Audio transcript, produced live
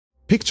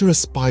Picture a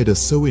spider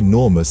so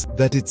enormous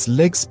that its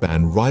leg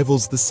span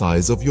rivals the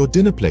size of your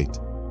dinner plate.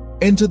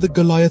 Enter the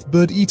Goliath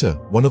Birdeater,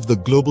 one of the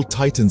global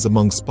titans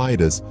among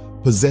spiders,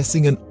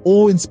 possessing an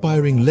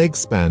awe-inspiring leg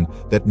span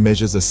that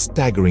measures a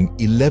staggering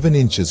 11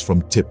 inches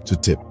from tip to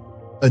tip.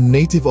 A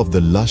native of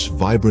the lush,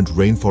 vibrant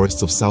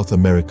rainforests of South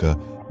America,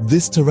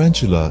 this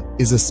tarantula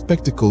is a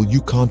spectacle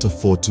you can't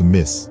afford to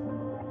miss.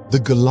 The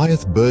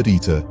Goliath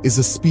Birdeater is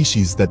a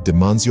species that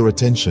demands your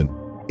attention.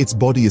 Its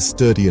body is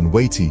sturdy and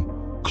weighty,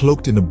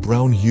 cloaked in a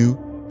brown hue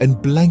and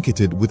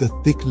blanketed with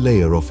a thick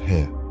layer of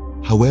hair.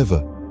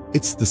 However,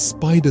 it's the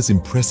spider's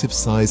impressive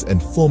size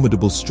and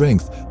formidable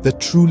strength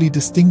that truly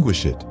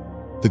distinguish it.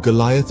 The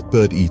Goliath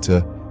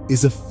Birdeater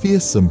is a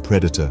fearsome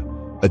predator,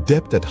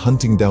 adept at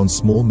hunting down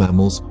small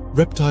mammals,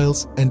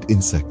 reptiles, and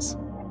insects.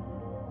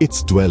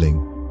 Its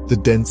dwelling, the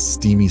dense,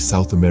 steamy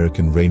South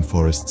American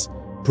rainforests,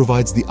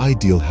 provides the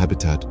ideal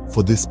habitat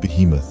for this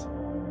behemoth.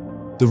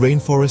 The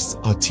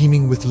rainforests are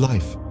teeming with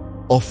life,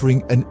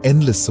 offering an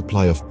endless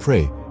supply of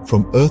prey,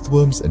 from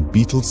earthworms and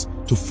beetles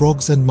to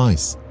frogs and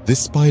mice. This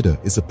spider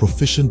is a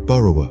proficient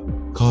burrower,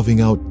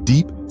 carving out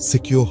deep,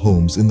 secure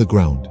homes in the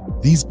ground.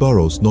 These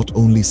burrows not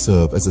only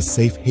serve as a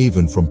safe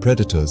haven from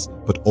predators,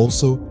 but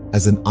also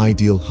as an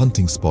ideal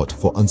hunting spot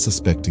for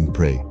unsuspecting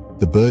prey.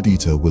 The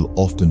bird-eater will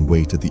often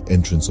wait at the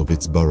entrance of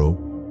its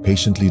burrow,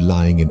 patiently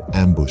lying in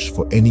ambush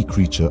for any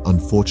creature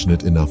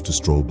unfortunate enough to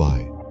stroll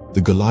by.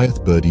 The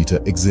Goliath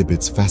Birdeater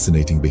exhibits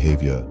fascinating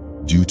behavior.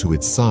 Due to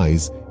its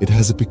size, it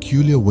has a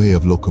peculiar way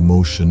of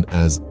locomotion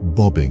as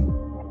bobbing,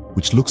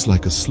 which looks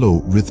like a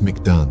slow,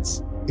 rhythmic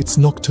dance. It's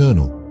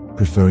nocturnal,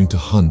 preferring to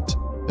hunt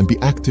and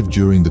be active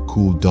during the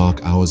cool,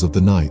 dark hours of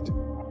the night.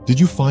 Did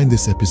you find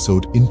this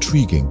episode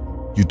intriguing?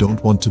 You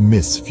don't want to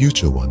miss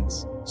future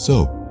ones.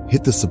 So,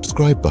 hit the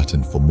subscribe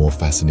button for more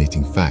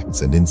fascinating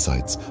facts and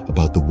insights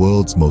about the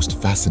world's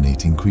most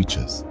fascinating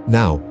creatures.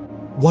 Now,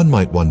 one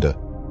might wonder,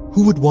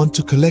 who would want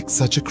to collect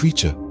such a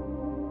creature?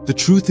 The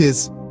truth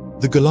is,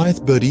 the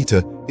Goliath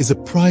Birdeater is a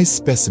prized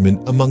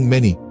specimen among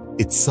many.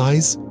 Its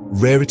size,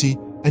 rarity,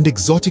 and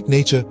exotic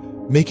nature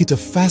make it a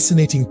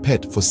fascinating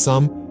pet for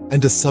some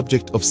and a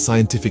subject of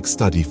scientific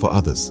study for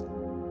others.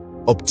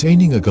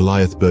 Obtaining a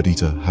Goliath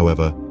Birdeater,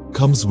 however,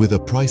 comes with a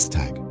price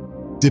tag.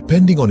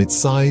 Depending on its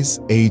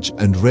size, age,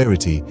 and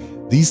rarity,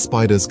 these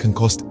spiders can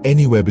cost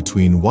anywhere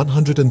between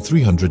 $100 and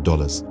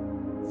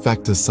 $300.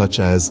 Factors such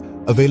as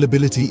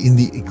availability in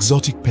the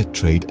exotic pet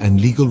trade and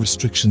legal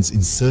restrictions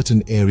in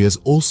certain areas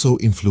also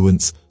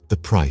influence the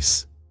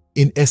price.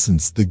 In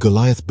essence, the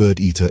Goliath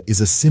Birdeater is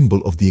a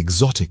symbol of the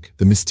exotic,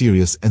 the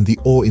mysterious, and the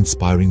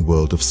awe-inspiring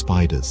world of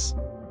spiders.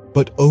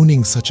 But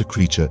owning such a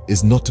creature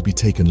is not to be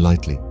taken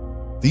lightly.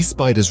 These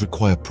spiders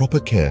require proper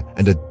care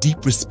and a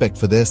deep respect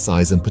for their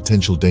size and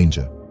potential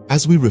danger.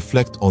 As we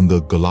reflect on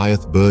the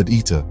Goliath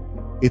Birdeater,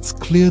 it's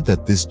clear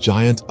that this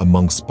giant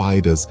among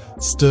spiders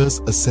stirs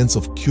a sense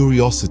of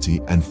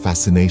curiosity and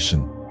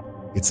fascination.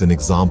 It's an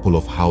example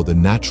of how the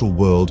natural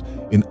world,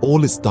 in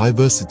all its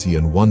diversity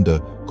and wonder,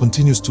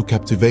 continues to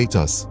captivate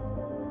us.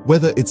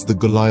 Whether it's the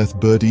Goliath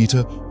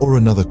Birdeater or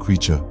another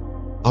creature,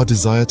 our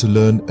desire to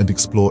learn and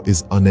explore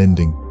is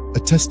unending, a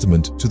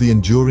testament to the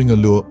enduring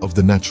allure of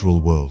the natural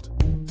world.